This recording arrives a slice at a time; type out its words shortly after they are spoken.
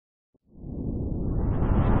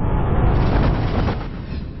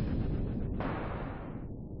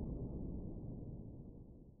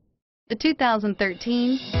The 2013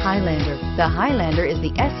 Highlander. The Highlander is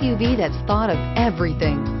the SUV that's thought of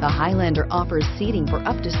everything. The Highlander offers seating for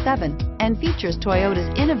up to 7 and features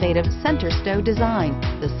Toyota's innovative center stow design.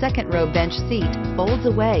 The second row bench seat folds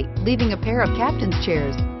away, leaving a pair of captain's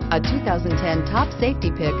chairs. A 2010 top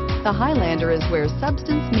safety pick, the Highlander is where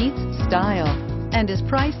substance meets style and is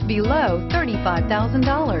priced below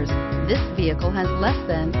 $35,000. This vehicle has less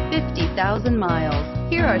than 50,000 miles.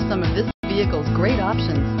 Here are some of this vehicle's great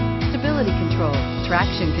options: stability control,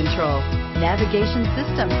 traction control, navigation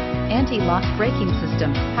system, anti-lock braking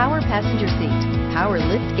system, power passenger seat, power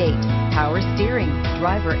lift gate, power steering,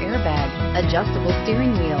 driver airbag, adjustable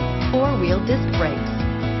steering wheel, 4-wheel disc brakes.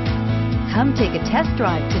 Come take a test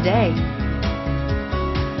drive today.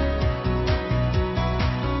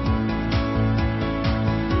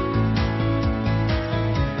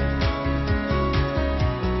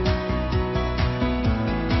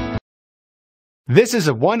 This is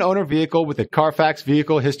a one-owner vehicle with a Carfax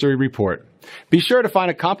Vehicle History Report. Be sure to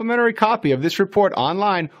find a complimentary copy of this report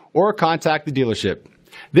online or contact the dealership.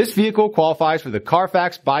 This vehicle qualifies for the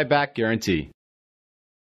Carfax Buyback Guarantee.